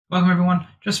Welcome everyone.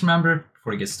 Just remember,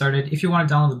 before we get started, if you want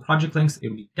to download the project links, it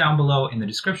will be down below in the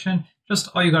description. Just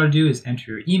all you got to do is enter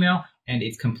your email and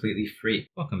it's completely free.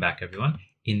 Welcome back everyone.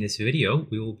 In this video,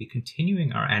 we will be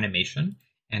continuing our animation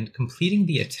and completing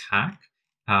the attack,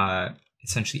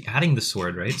 essentially adding the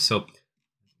sword, right? So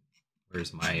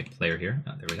where's my player here?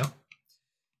 Oh, there we go.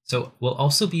 So we'll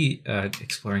also be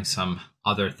exploring some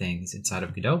other things inside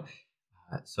of Godot.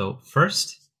 So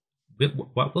first,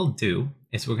 what we'll do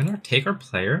is we're going to take our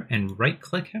player and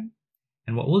right-click him.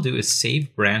 And what we'll do is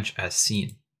save branch as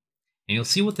scene. And you'll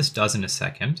see what this does in a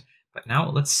second. But now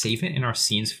let's save it in our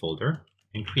scenes folder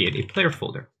and create a player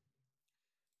folder.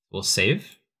 We'll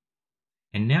save.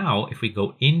 And now if we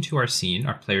go into our scene,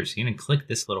 our player scene, and click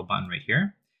this little button right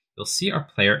here, you'll see our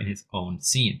player in his own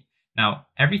scene. Now,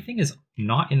 everything is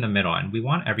not in the middle, and we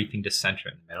want everything to center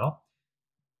in the middle.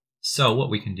 So what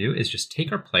we can do is just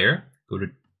take our player, go to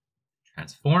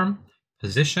transform,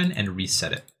 position, and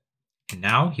reset it. And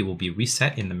now he will be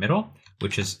reset in the middle,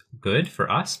 which is good for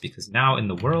us because now in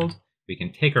the world, we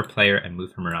can take our player and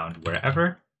move him around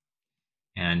wherever.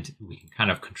 And we can kind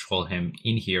of control him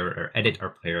in here or edit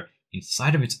our player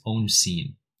inside of its own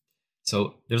scene.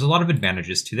 So there's a lot of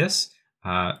advantages to this.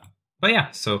 But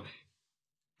yeah, so,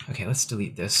 okay, let's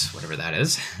delete this, whatever that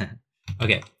is.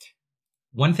 Okay,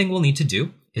 one thing we'll need to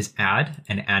do is add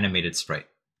an animated sprite.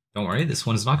 Don't worry, this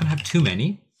one's not going to have too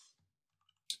many,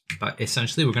 but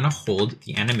essentially we're going to hold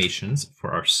the animations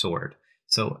for our sword.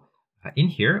 So in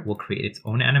here, we'll create its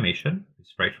own animation,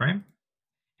 sprite frame.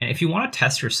 And if you want to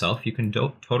test yourself, you can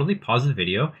totally pause the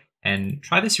video and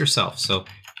try this yourself. So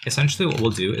essentially what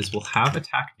we'll do is we'll have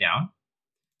attack down,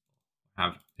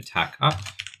 have attack up,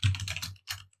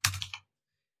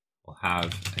 we'll have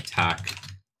attack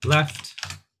left,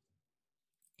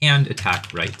 and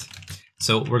attack right.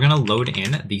 So we're going to load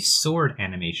in the sword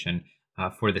animation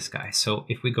for this guy. So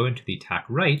if we go into the attack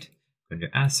right, go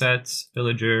into assets,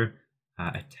 villager,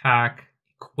 attack,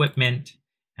 equipment.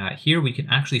 Here we can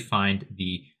actually find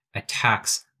the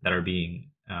attacks that are being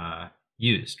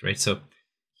used, right? So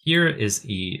here is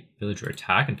a villager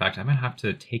attack. In fact, I might have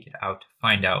to take it out to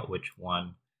find out which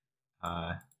one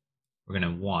we're going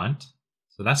to want.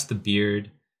 So that's the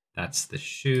beard. That's the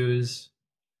shoes.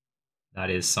 That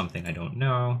is something I don't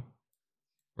know.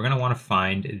 We're going to want to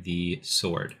find the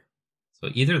sword. So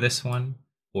either this one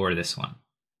or this one.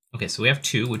 Okay, so we have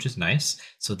two, which is nice.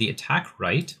 So the attack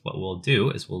right, what we'll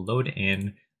do is we'll load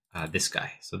in this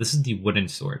guy. So this is the wooden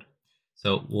sword.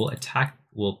 So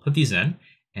we'll put these in,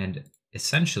 and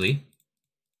essentially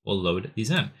we'll load these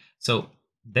in. So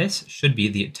this should be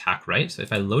the attack right. So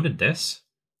if I loaded this,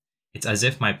 it's as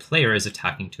if my player is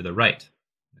attacking to the right.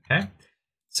 Okay,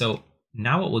 so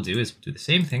now what we'll do is do the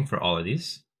same thing for all of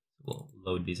these. We'll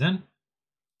load these in.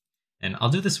 And I'll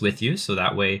do this with you so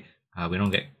that way we don't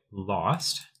get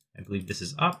lost. I believe this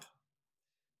is up.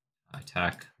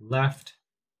 Attack left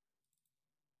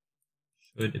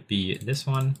should be this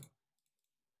one.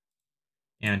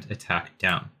 And attack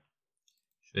down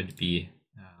should be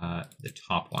the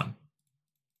top one.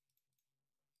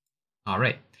 All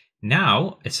right.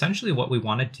 Now, essentially what we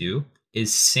want to do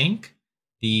is sync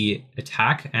the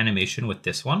attack animation with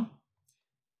this one,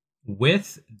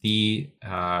 with the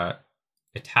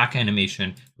attack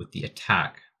animation with the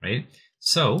attack, right?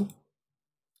 So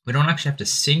we don't actually have to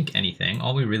sync anything.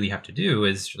 All we really have to do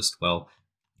is just, well,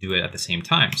 do it at the same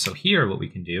time. So here what we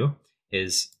can do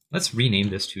is, let's rename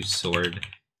this to sword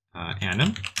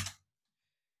anim.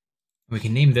 We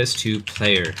can name this to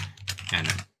player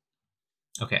anim.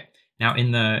 Okay, now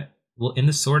in the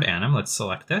sword anim, let's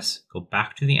select this, go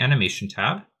back to the animation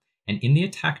tab, and in the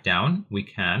attack down, we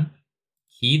can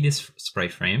key this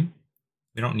sprite frame.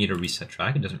 We don't need a reset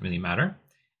track, it doesn't really matter.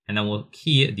 And then we'll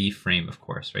key the frame, of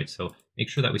course, right? So make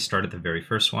sure that we start at the very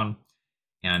first one,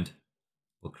 and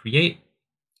we'll create.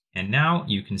 And now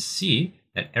you can see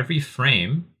that every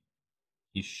frame,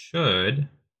 you should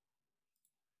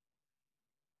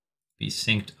be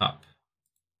synced up.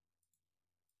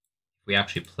 If we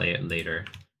actually play it later.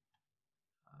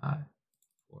 4,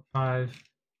 5.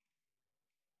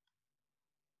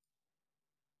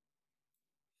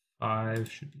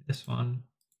 5 should be this one.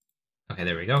 Okay,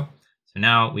 there we go. So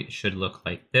now we should look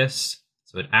like this.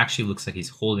 So it actually looks like he's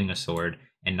holding a sword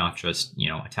and not just,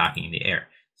 attacking in the air.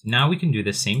 So now we can do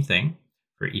the same thing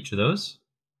for each of those.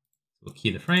 We'll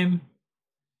key the frame.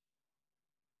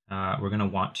 We're going to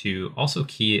want to also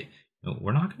key,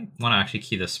 we're not going to want to actually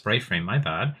key the sprite frame, my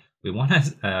bad. We want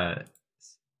to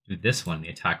do this one, the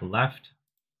attack left.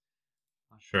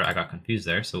 Not sure, I got confused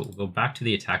there. So we'll go back to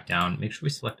the attack down, make sure we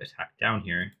select attack down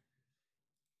here.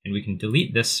 And we can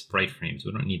delete this sprite frame, so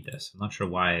we don't need this. I'm not sure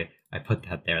why I put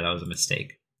that there, that was a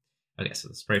mistake. Okay, so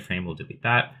the spray frame, we'll delete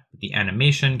that. But the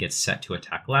animation gets set to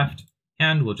attack left,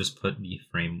 and we'll just put the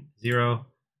frame 0,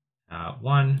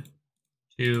 1,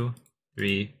 2,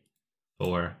 3,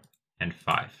 4, and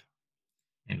 5.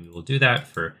 And we will do that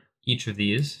for each of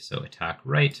these. So attack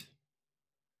right.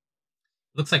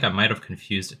 It looks like I might have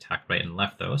confused attack right and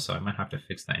left though, so I might have to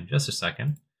fix that in just a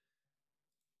second.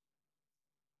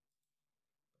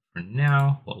 For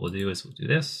now, what we'll do is we'll do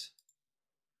this.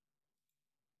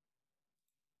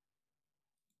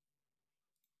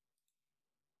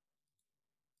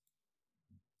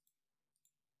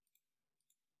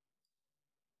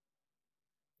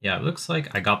 Yeah, it looks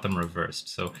like I got them reversed.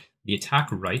 So the attack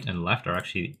right and left are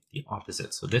actually the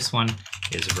opposite. So this one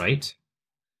is right,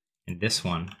 and this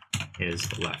one is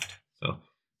the left. So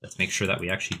let's make sure that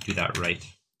we actually do that right.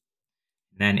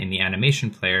 Then in the animation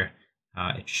player,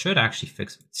 it should actually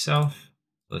fix itself.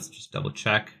 So let's just double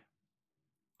check.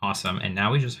 Awesome. And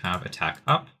now we just have attack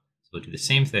up. So we'll do the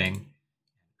same thing.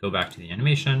 Go back to the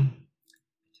animation,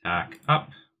 attack up,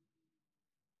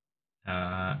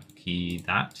 key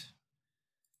that.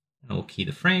 And we'll key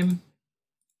the frame.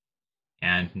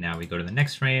 And now we go to the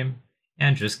next frame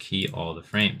and just key all the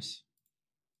frames.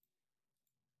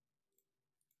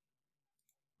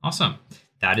 Awesome.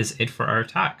 That is it for our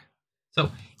attack. So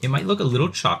it might look a little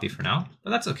choppy for now, but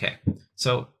that's okay.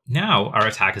 So now our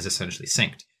attack is essentially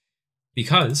synced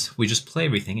because we just play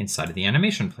everything inside of the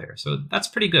animation player. So that's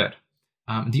pretty good.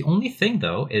 The only thing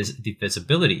though is the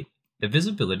visibility. The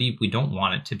visibility, we don't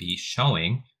want it to be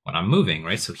showing when I'm moving,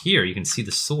 right? So here you can see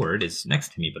the sword is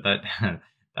next to me, but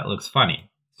that looks funny.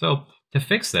 So to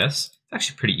fix this, it's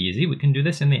actually pretty easy. We can do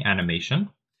this in the animation.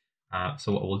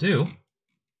 So what we'll do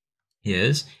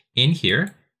is in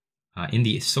here, in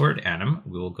the sword anim,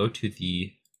 we will go to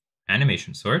the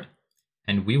animation sword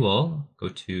and we will go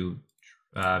to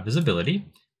visibility,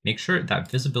 make sure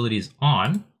that visibility is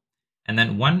on. And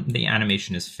then when the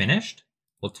animation is finished,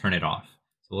 we'll turn it off.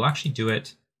 So we'll actually do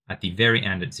it at the very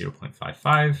end at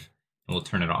 0.55 and we'll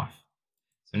turn it off.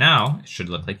 So now it should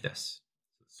look like this.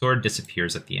 The sword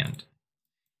disappears at the end.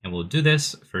 And we'll do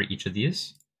this for each of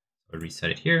these. So I'll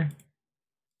reset it here.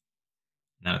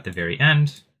 Now at the very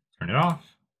end, turn it off.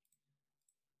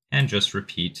 And just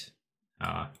repeat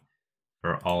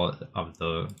for all of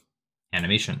the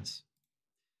animations.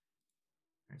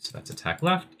 All right, so that's attack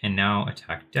left and now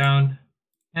attack down.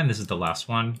 And this is the last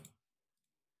one.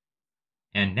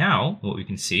 And now what we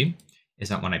can see is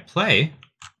that when I play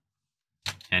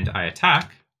and I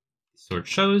attack, the sword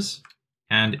shows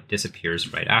and it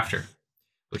disappears right after,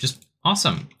 which is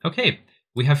awesome. Okay,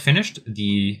 we have finished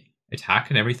the attack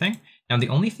and everything. Now the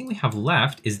only thing we have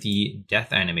left is the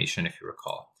death animation, if you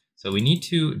recall. So we need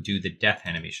to do the death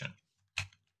animation.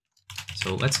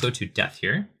 So let's go to death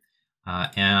here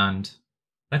and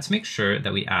let's make sure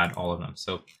that we add all of them.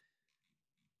 So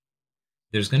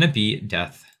there's going to be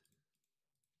death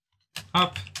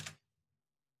up,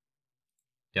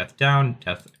 death down,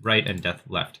 death right, and death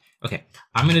left. Okay,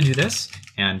 I'm going to do this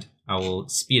and I will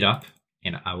speed up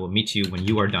and I will meet you when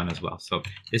you are done as well. So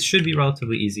this should be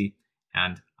relatively easy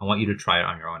and I want you to try it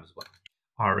on your own as well.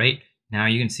 All right, now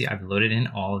you can see I've loaded in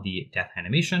all the death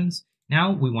animations.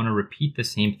 Now we want to repeat the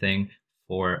same thing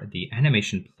for the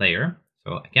animation player.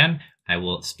 So again, I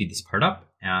will speed this part up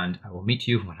and I will meet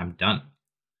you when I'm done.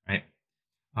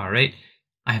 All right,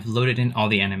 I have loaded in all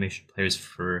the animation players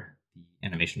for the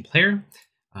animation player.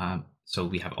 So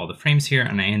we have all the frames here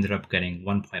and I ended up getting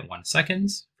 1.1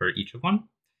 seconds for each of one.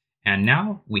 And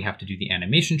now we have to do the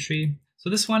animation tree. So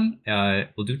this one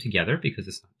we'll do together because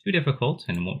it's not too difficult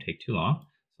and it won't take too long.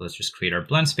 So let's just create our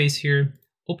blend space here,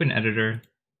 open editor,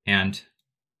 and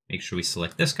make sure we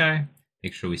select this guy,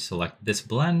 make sure we select this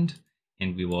blend,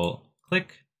 and we will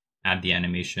click, add the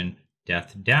animation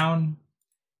death down,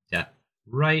 death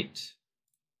right,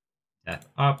 death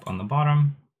up on the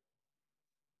bottom,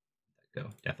 go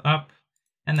death up,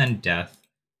 and then death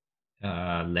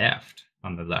left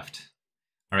on the left.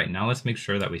 All right, now let's make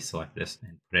sure that we select this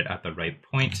and put it at the right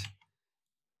point.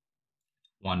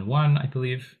 1, 1, I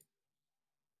believe.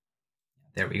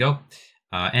 There we go.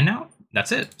 And now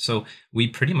that's it. So we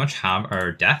pretty much have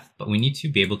our death, but we need to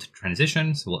be able to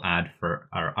transition. So we'll add for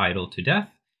our idle to death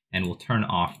and we'll turn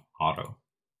off auto.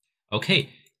 Okay,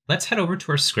 let's head over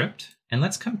to our script and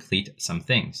let's complete some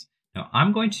things. Now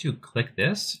I'm going to click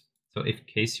this. So in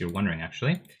case you're wondering,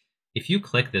 actually, if you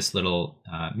click this little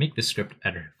make the script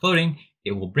editor floating,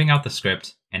 it will bring out the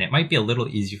script and it might be a little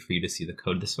easier for you to see the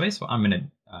code this way. So I'm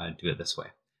going to do it this way.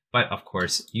 But of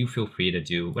course, you feel free to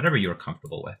do whatever you're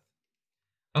comfortable with.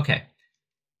 Okay,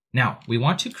 now we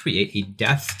want to create a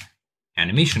death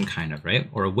animation kind of, right?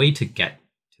 Or a way to get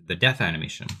to the death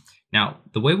animation. Now,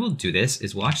 the way we'll do this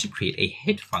is we'll actually create a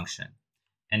hit function.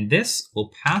 And this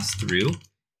will pass through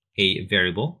a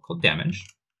variable called damage.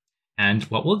 And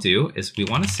what we'll do is we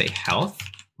want to say health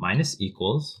minus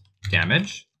equals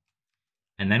damage.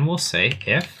 And then we'll say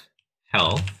if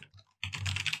health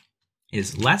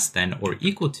is less than or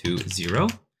equal to 0,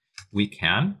 we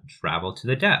can travel to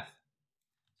the death.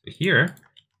 So here,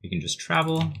 we can just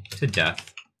travel to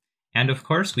death. And of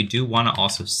course, we do want to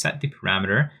also set the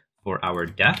parameter for our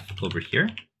death over here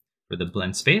for the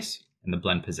blend space and the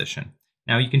blend position.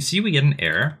 Now you can see we get an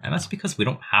error, and that's because we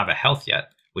don't have a health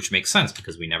yet, which makes sense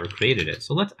because we never created it.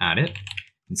 So let's add it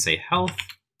and say health,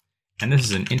 and this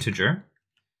is an integer.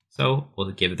 So we'll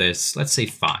give this, let's say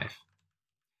 5.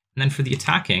 And then for the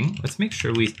attacking, let's make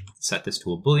sure we set this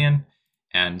to a Boolean,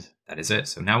 and that is it.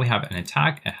 So now we have an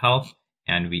attack, a health,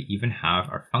 and we even have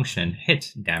our function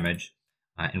hit damage,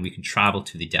 and we can travel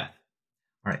to the death.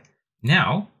 All right,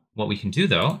 now what we can do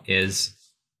though is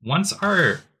once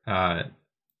our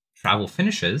travel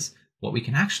finishes, what we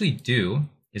can actually do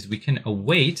is we can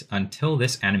await until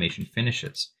this animation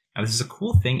finishes. Now this is a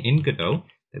cool thing in Godot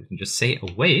that we can just say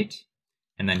await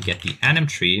and then get the anim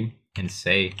tree and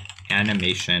say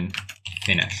animation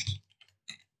finished.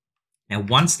 Now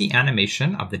once the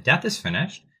animation of the death is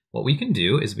finished, what we can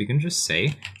do is we can just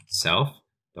say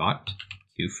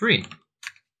self.queueFree.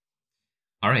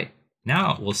 All right,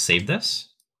 now we'll save this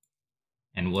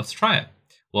and let's try it.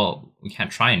 Well, we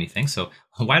can't try anything, so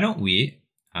why don't we,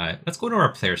 let's go to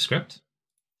our player script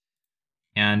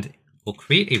and we'll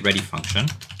create a ready function.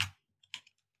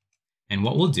 And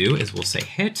what we'll do is we'll say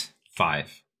hit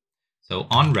 5. So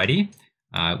on ready,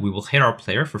 we will hit our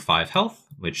player for 5 health,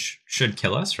 which should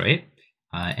kill us, right?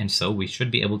 And so we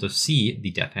should be able to see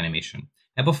the death animation.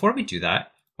 Now before we do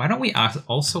that, why don't we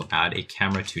also add a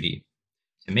camera 2D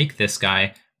to make this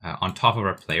guy on top of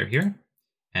our player here.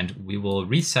 And we will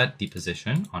reset the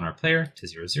position on our player to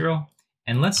 0, 0,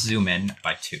 and let's zoom in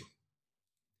by 2. All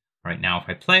right, now if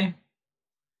I play,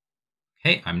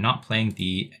 okay, I'm not playing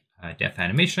the death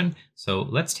animation, so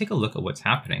let's take a look at what's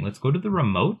happening. Let's go to the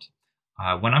remote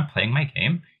when I'm playing my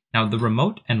game. Now the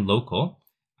remote and local,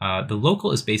 the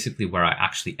local is basically where I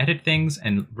actually edit things,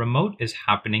 and remote is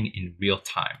happening in real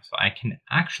time. So I can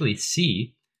actually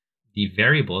see the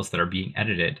variables that are being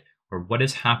edited or what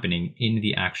is happening in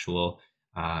the actual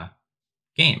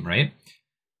game, right?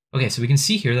 Okay, so we can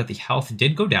see here that the health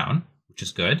did go down, which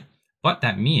is good, but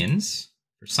that means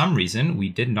for some reason we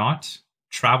did not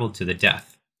travel to the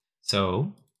death.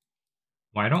 So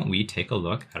why don't we take a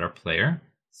look at our player,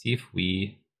 see if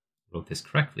we wrote this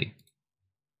correctly.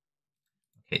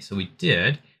 Okay, so we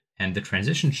did, and the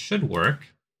transition should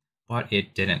work, but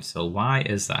it didn't. So why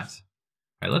is that?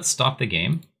 All right, let's stop the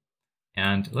game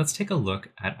and let's take a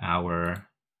look at our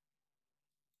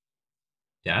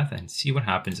death and see what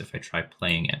happens if I try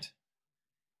playing it.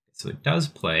 So it does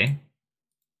play.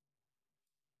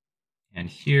 And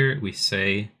here we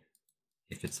say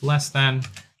if it's less than.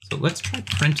 So let's try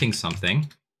printing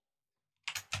something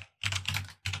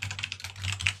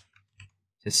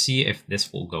to see if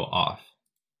this will go off.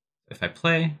 If I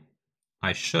play,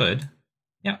 I should,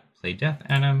 yeah, play death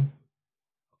anim.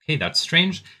 Okay, that's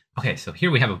strange. Okay, so here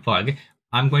we have a bug.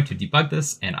 I'm going to debug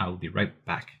this and I will be right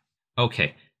back.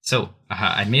 Okay. So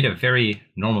I made a very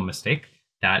normal mistake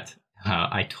that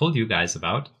I told you guys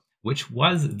about, which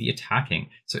was the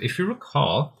attacking. So if you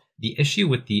recall, the issue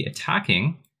with the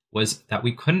attacking was that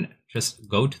we couldn't just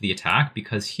go to the attack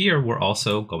because here we're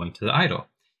also going to the idle.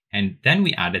 And then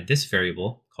we added this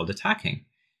variable called attacking.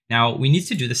 Now we need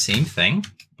to do the same thing,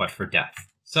 but for death.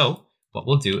 So what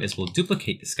we'll do is we'll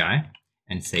duplicate this guy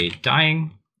and say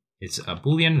dying is a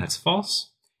Boolean, that's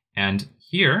false. And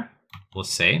here we'll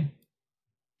say,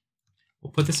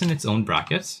 we'll put this in its own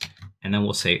brackets, and then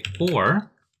we'll say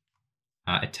or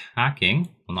attacking,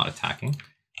 well not attacking,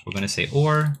 we're going to say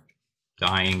or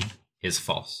dying is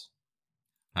false.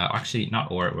 Actually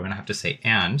not or, we're going to have to say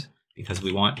and, because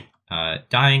we want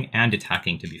dying and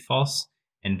attacking to be false.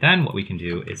 And then what we can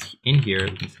do is in here,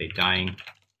 we can say dying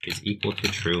is equal to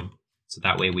true. So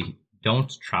that way we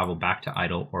don't travel back to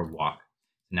idle or walk.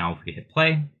 Now if we hit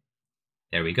play,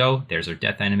 there we go, there's our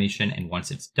death animation. And once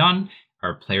it's done,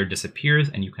 our player disappears,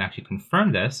 and you can actually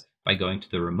confirm this by going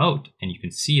to the remote, and you can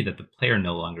see that the player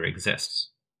no longer exists.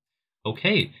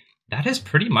 Okay, that is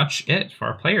pretty much it for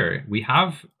our player. We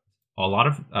have a lot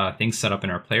of things set up in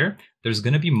our player. There's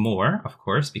going to be more, of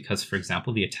course, because, for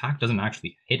example, the attack doesn't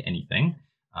actually hit anything.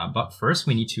 But first,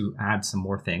 we need to add some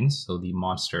more things, so the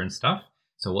monster and stuff.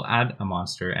 So we'll add a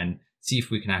monster and see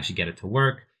if we can actually get it to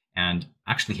work and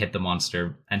actually hit the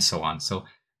monster and so on. So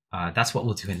that's what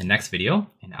we'll do in the next video,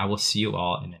 and I will see you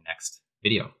all in the next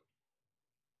video.